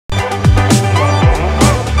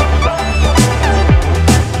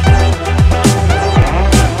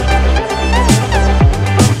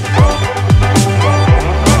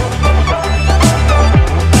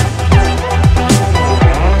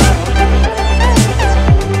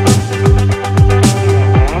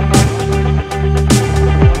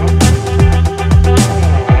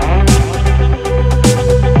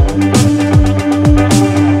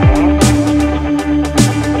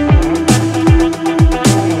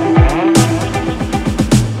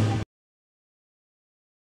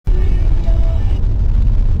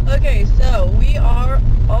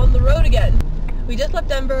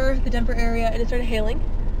Denver area, and it started hailing.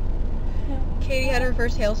 Yeah. Katie had her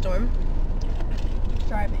first hailstorm.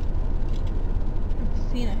 Driving.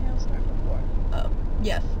 I've seen a hailstorm before. Oh,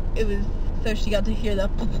 yes. It was, so she got to hear the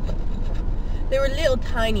They were little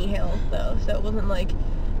tiny hails though, so it wasn't like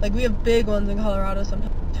we have big ones in Colorado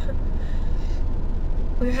sometimes.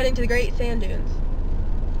 We were heading to the Great Sand Dunes.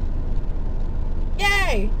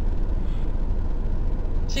 Yay!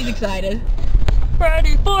 She's excited.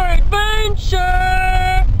 Ready for adventure!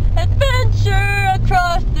 Adventure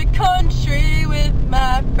across the country with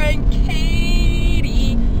my friend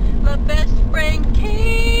Katie. My best friend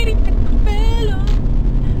Katie Picabello.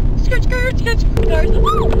 Skirt, skirt, skirt, skirt. Cars.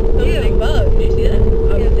 Woo! Those are big bugs. Did you see that?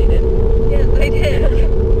 Oh, yes, they did. Yes, they did.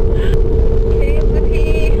 Katie has to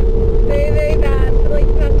pee very, very bad for like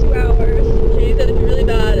the past 2 hours. Katie said it's really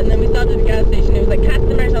bad, and then we stopped at the gas station. It was like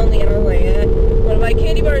customers only, and I was like, eh. Want to buy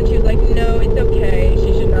candy bar? And she was like, no, it's okay.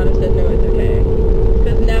 She should not have said no, it's okay.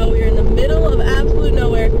 Because now we're in the middle of absolute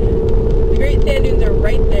nowhere. The Great Sand Dunes are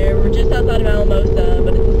right there. We're just outside of Alamosa,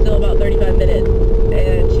 but it's still about 35 minutes.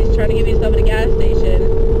 And she's trying to give me stuff at a gas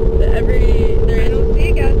station. I don't see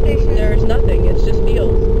a gas station. There's nothing. It's just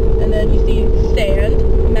fields. And then you see sand,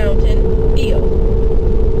 mountain, field,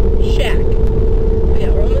 shack. But yeah,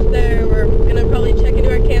 we're almost there. We're gonna probably check into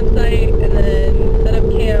our campsite and then set up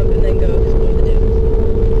camp and then go explore the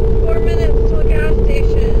dunes. 4 minutes to a gas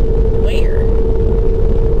station. Where?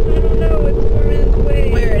 I don't know. It's 4 minutes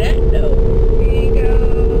away. Where it at though? We go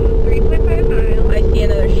 3.5 miles. I see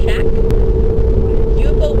another shack.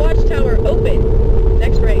 UFO watchtower open.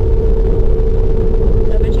 Next right.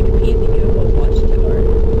 I bet you can pee at the UFO watchtower.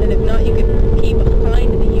 And if not, you can pee behind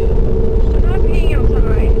the UFO. I'm not peeing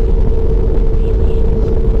outside.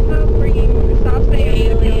 Aliens. Stop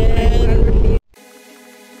saying aliens.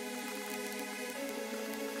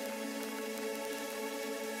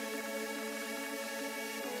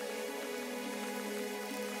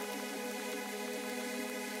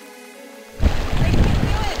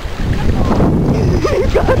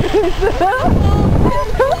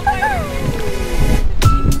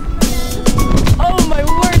 Oh my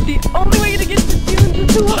word, the only way to get to the dunes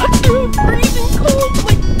is to walk through a freezing cold,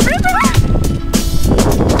 like, river!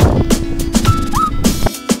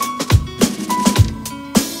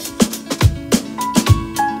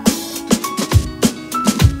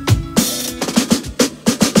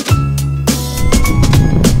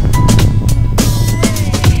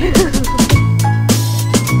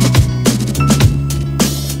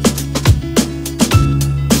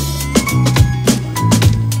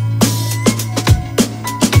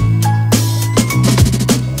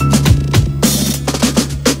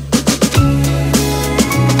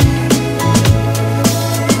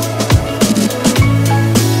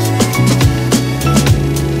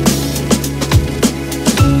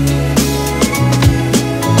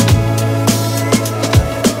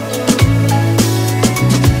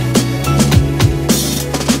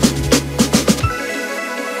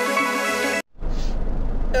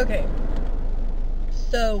 Okay,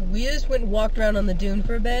 so we just went and walked around on the dune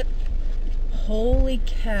for a bit. Holy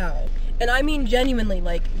cow. And I mean genuinely,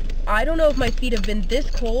 like, I don't know if my feet have been this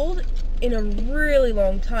cold in a really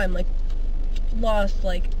long time. Like, lost,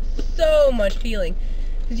 like, so much feeling.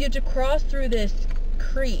 Because you have to cross through this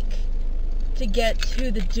creek to get to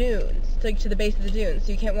the dunes, like to the base of the dunes.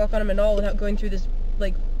 So you can't walk on them at all without going through this,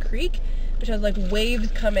 like, creek, which has like waves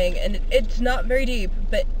coming, and it's not very deep,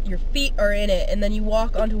 but your feet are in it, and then you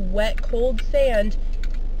walk onto wet, cold sand,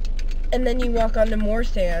 and then you walk onto more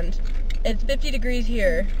sand. It's 50 degrees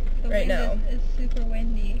here right now. It's super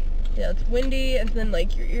windy. Yeah, it's windy, and then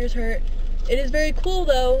like your ears hurt. It is very cool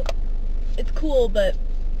though. It's cool, but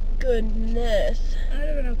goodness. I would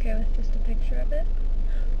have been okay with just a picture of it.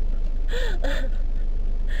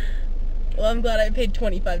 Well, I'm glad I paid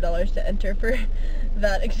 $25 to enter for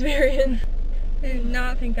that experience. I did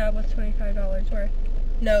not think that was $25 worth.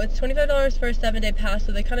 No, it's $25 for a 7-day pass,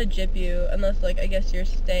 so they kind of gyp you, unless, like, I guess you're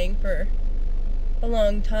staying for a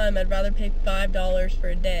long time. I'd rather pay $5 for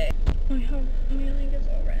a day. My leg is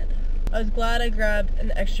all red. I was glad I grabbed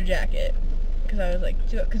an extra jacket, because I was like,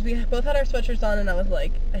 because we both had our sweatshirts on, and I was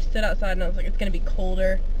like, I stood outside, and I was like, it's going to be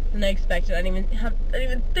colder than I expected. I didn't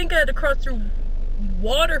even think I had to cross through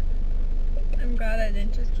water. I'm glad I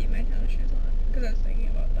didn't just keep my tennis shoes on, because I was thinking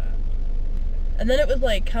about that. And then it was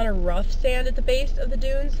like kind of rough sand at the base of the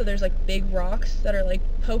dunes, so there's like big rocks that are like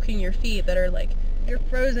poking your feet, that are like your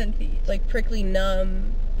frozen feet, like prickly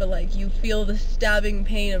numb, but like you feel the stabbing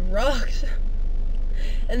pain of rocks.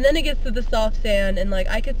 And then it gets to the soft sand, and like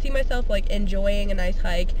I could see myself like enjoying a nice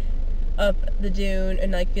hike up the dune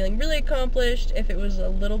and like feeling really accomplished if it was a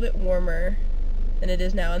little bit warmer than it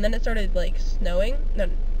is now. And then it started like snowing. No,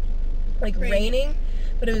 like raining,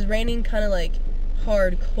 but it was raining kind of like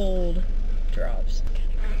hard, cold drops.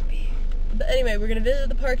 But anyway, we're gonna visit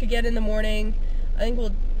the park again in the morning. I think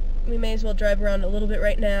we may as well drive around a little bit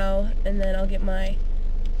right now, and then I'll get my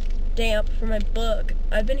stamp for my book.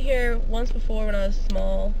 I've been here once before when I was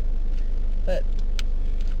small, but...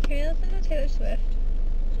 Can you listen to Taylor Swift?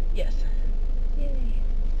 Yes. Yay.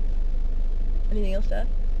 Anything else to add?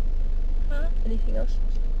 Huh? Anything else?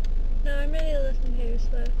 No, I'm ready to listen to Taylor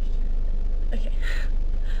Swift. Okay.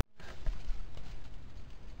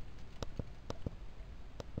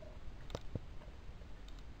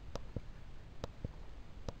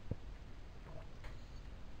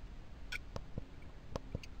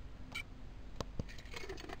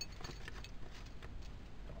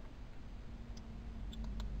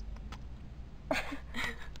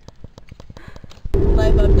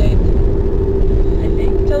 Life update. I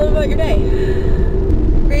think. Tell them about your day.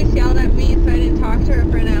 Grace yelled at me, so I didn't talk to her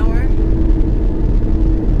for an hour.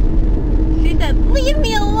 She said, "Leave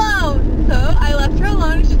me alone!" So I left her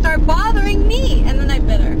alone and she started bothering me, and then I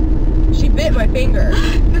bit her. She bit my finger.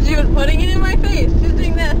 Because she was putting it in my face. She's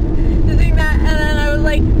doing this, she's doing that, and then I was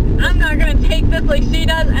like, I'm not gonna take this like she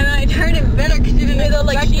does, and I turned and bit her because she didn't expect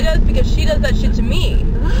like she does, because she does that shit to me.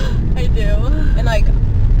 I do. And like,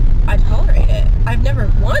 I tolerate it. I've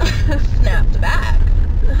never once snapped back.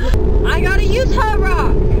 I got a Utah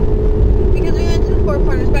rock because we went to the Four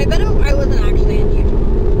Corners, but I bet I wasn't actually in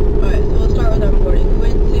Utah. Alright, so we'll start with our morning. We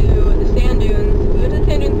went to the sand dunes. We went to the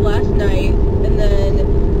sand dunes last night, and then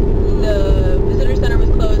the visitor center was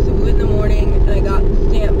closed, so we went in the morning, and I got the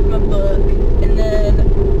stamp from a book, and then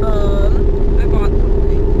I bought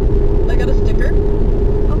something. I got a sticker.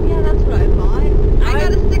 Oh yeah, that's what I bought. I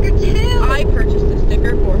got a sticker too. I purchased a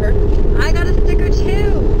sticker for her. I got a sticker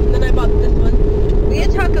too. And then I bought this one. We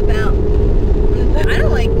can talk about. I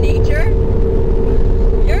don't like nature.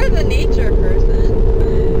 You're the nature person.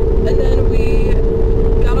 And then we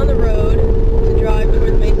got on the road to drive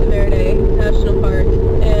towards Mesa Verde National Park,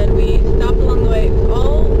 and we stopped along the way. It was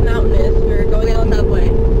all mountainous. We were going along the subway.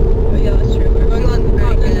 Oh yeah, that's true. We were going along the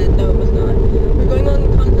continent. No, it was not. We were going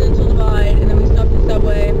along the Continental Divide, and then we stopped at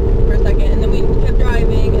Subway for a second, and then we kept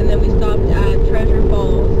driving, and then we stopped at Treasure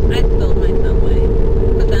Falls. I spilled my subway,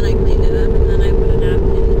 but then I cleaned it up, and then I put a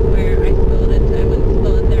napkin where I spilled it so I wouldn't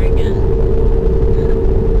spill it there again.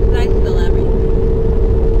 But I spill everything.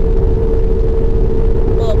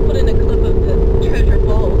 Well, I'll put in a clip of the Treasure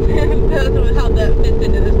Falls. That's how that fits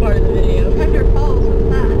into this part of the video. Treasure Falls, what's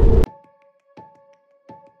that?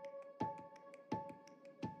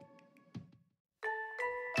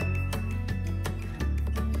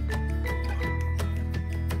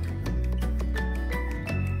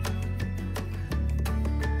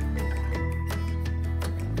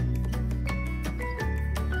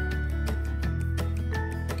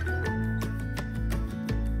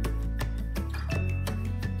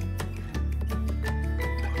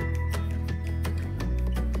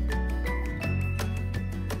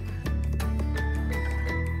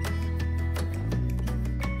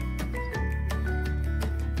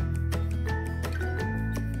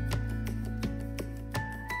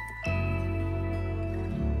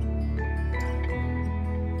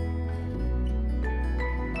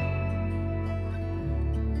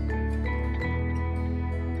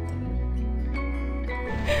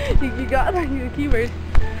 You got the keyword.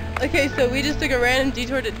 Okay, so we just took a random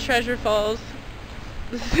detour to Treasure Falls.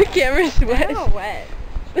 The camera's wet. I'm wet.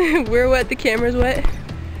 We're wet, the camera's wet.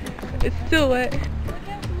 It's still wet. Look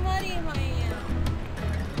how muddy I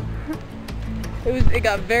am. It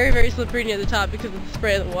got very, very slippery near the top because of the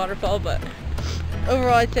spray of the waterfall, but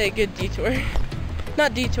overall I'd say a good detour.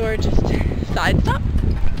 Not detour, just side stop.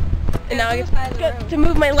 And now I get to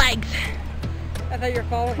move my legs. I thought you were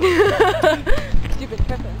following. Stupid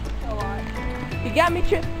tripping a lot. You got me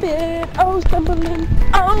tripping, oh stumbling,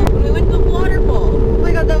 oh. When we went to the waterfall. Oh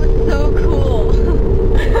my god, that was so cool.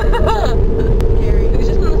 Scary. It was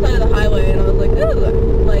just on the side of the highway, and I was like, ooh,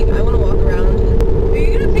 like I want to walk around. Are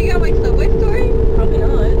you gonna pick out my subway story? Probably not.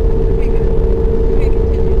 Okay, good. Okay,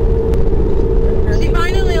 continue. She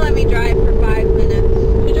finally let me drive for 5 minutes.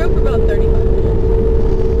 We drove for about 35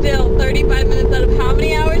 minutes. Still, 35 minutes out of how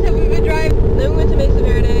many hours have we been driving? Then we went to Mesa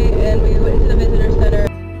Verde, and we went to the visitor center.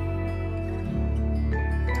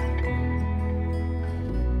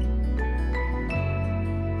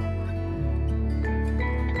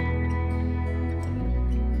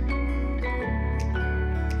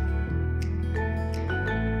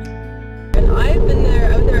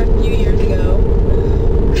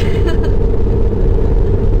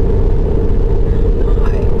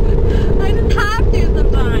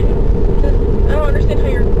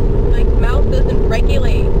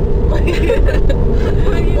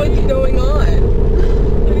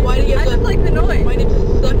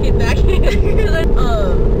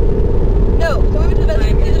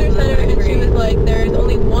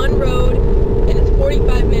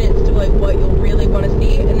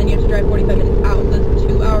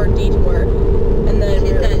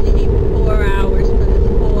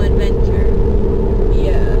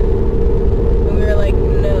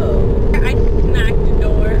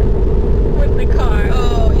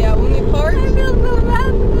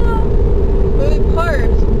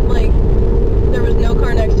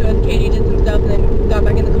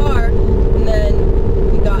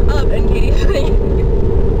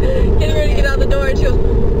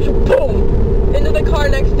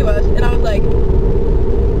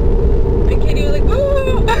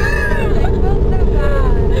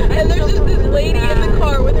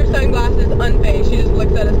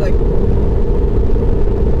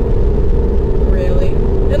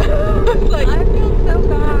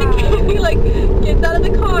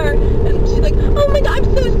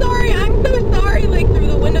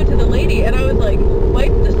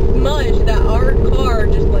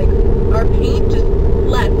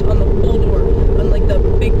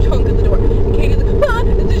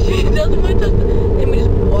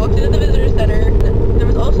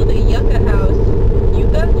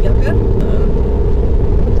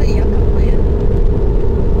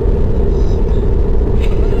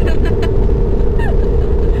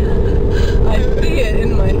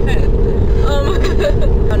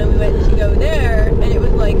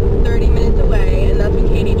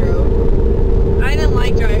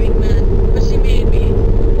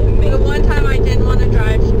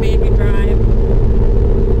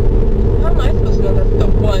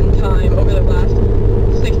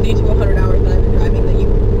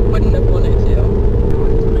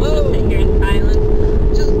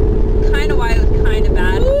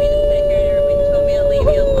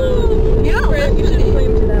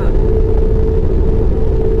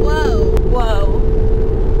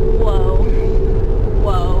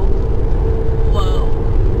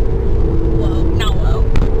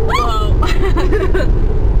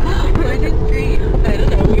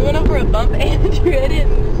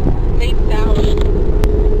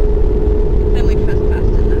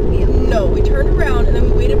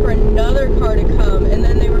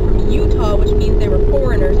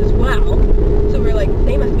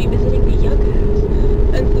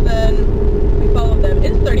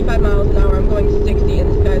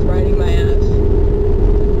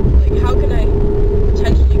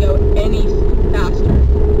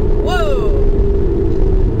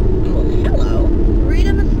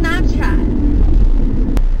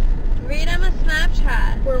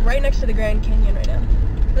 right next to the Grand Canyon right now.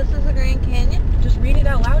 This is the Grand Canyon? Just read it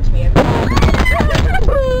out loud to me.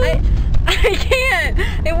 I can't.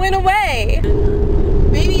 It went away.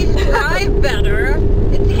 Maybe you should drive better.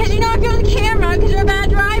 It's because you're not good on camera because you're a bad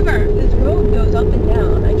driver. This road goes up and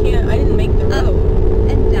down. I didn't make the road. Up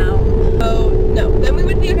and down. Oh, no. Then we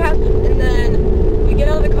went to Yucca, and then we get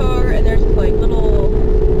out of the car, and there's this, like, little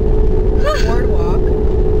boardwalk.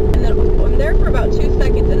 And then I'm there for about 2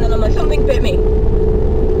 seconds, and then I'm like, something bit me.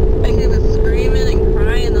 And he was screaming and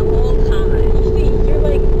crying the whole time. See, you're,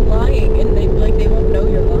 like, lying, and they won't know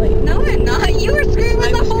you're lying. No, I'm not. You were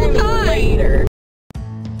screaming the whole time. Later.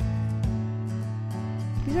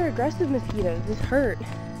 These are aggressive mosquitoes. This hurt.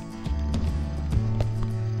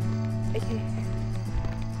 Okay.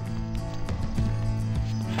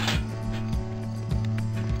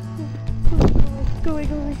 Go away,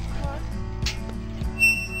 go away.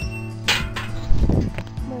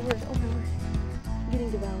 Oh my word, oh my word. I'm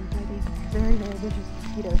getting devoured by these very, very vicious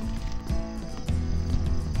mosquitoes.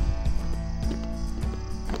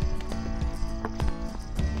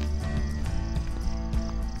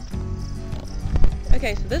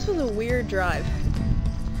 Okay, so this was a weird drive.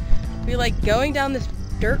 We were like going down this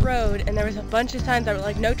dirt road, and there was a bunch of signs that were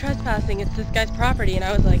like, no trespassing, it's this guy's property, and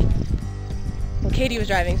I was like, well, Katie was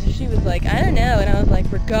driving, so she was like, I don't know, and I was like,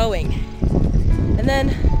 we're going. And then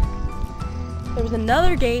there was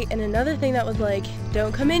another gate and another thing that was like,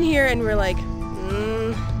 don't come in here, and we're like,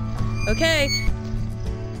 okay.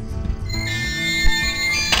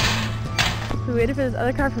 We waited for this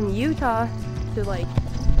other car from Utah to like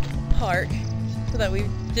park so that we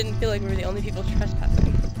didn't feel like we were the only people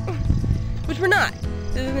trespassing. Which we're not.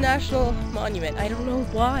 This is a national monument. I don't know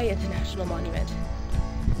why it's a national monument.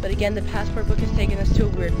 But again, the passport book has taken us to a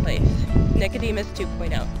weird place. Nicodemus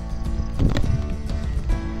 2.0.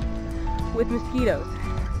 With mosquitoes.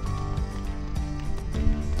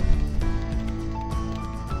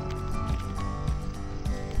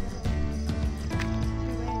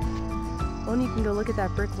 One you can go look at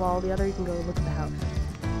that brick wall, the other you can go look at the house.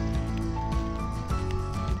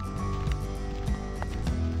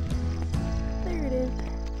 There it is.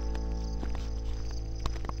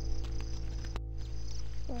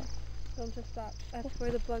 Oh, don't just stop. That's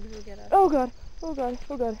where the bugs will get us. Oh god, oh god,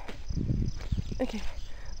 oh god. Okay,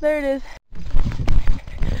 there it is.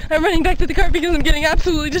 I'm running back to the car because I'm getting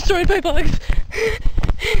absolutely destroyed by bugs.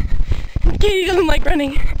 Katie doesn't like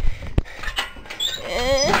running.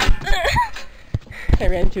 I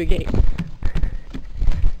ran into a gate.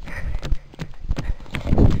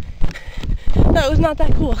 That was not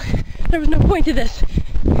that cool. There was no point to this.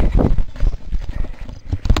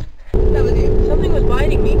 That was it. Something was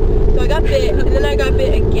biting me. So I got bit, and then I got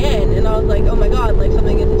bit again, and I was like, oh my god, like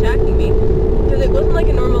something is attacking me. Because it wasn't like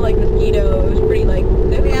a normal like mosquito. It was pretty like,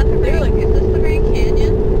 they were like, is this the Grand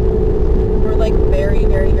Canyon? We're like very,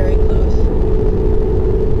 very, very close.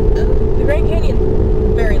 The Grand Canyon's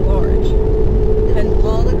very large. And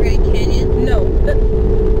all the Grand Canyon? No,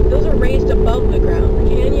 those are raised above the ground. The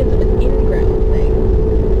canyon's an in-ground thing.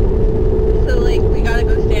 So like we gotta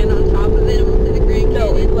go stand on top of it and we'll see the Grand Canyon?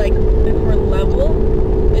 No, it's like if we're level,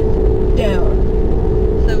 it's down.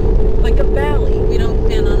 So like a valley. we don't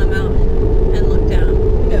stand on a mountain and look down?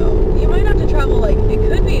 No, you might have to travel like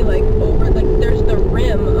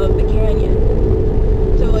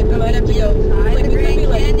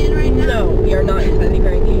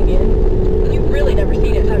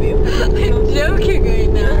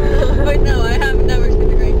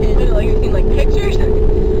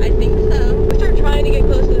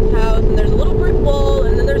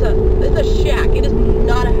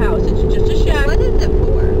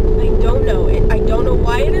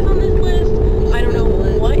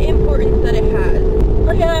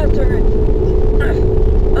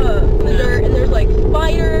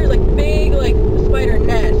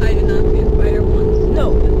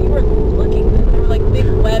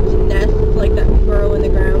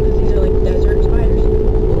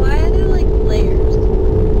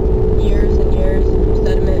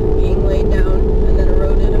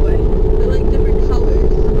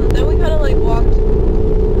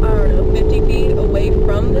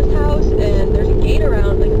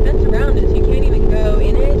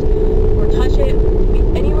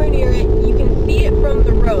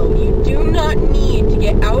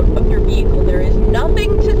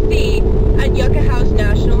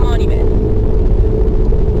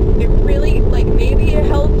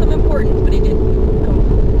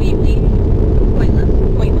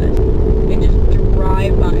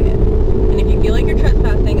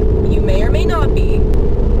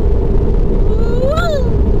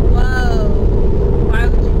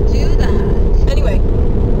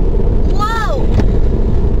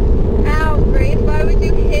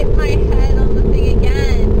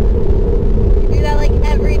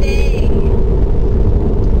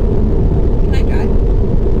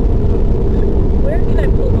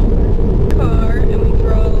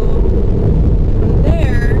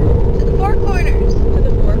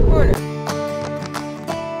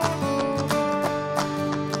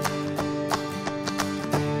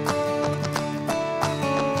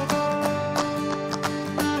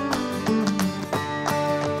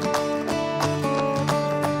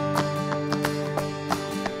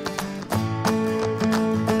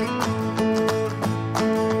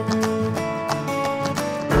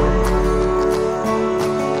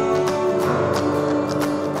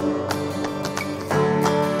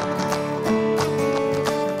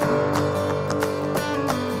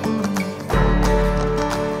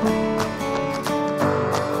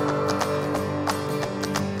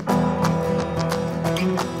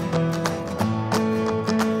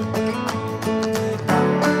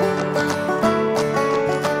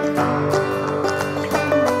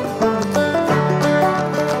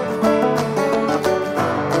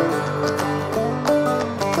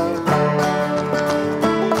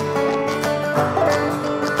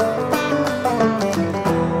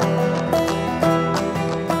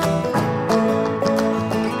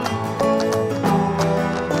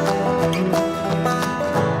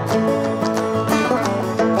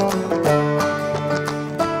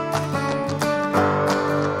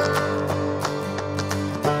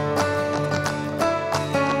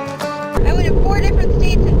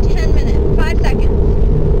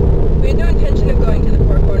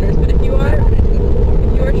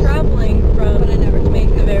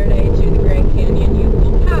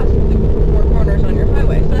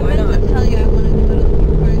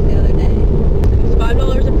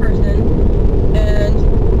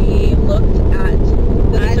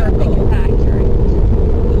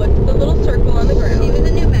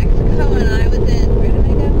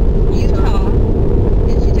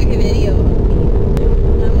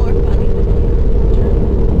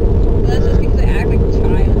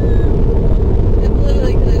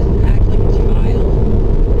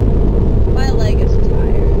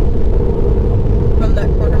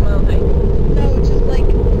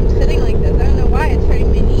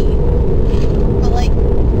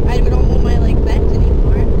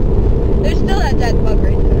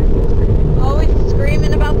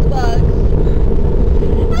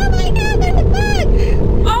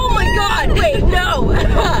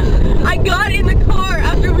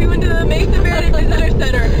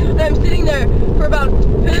for about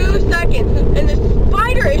 2 seconds, and the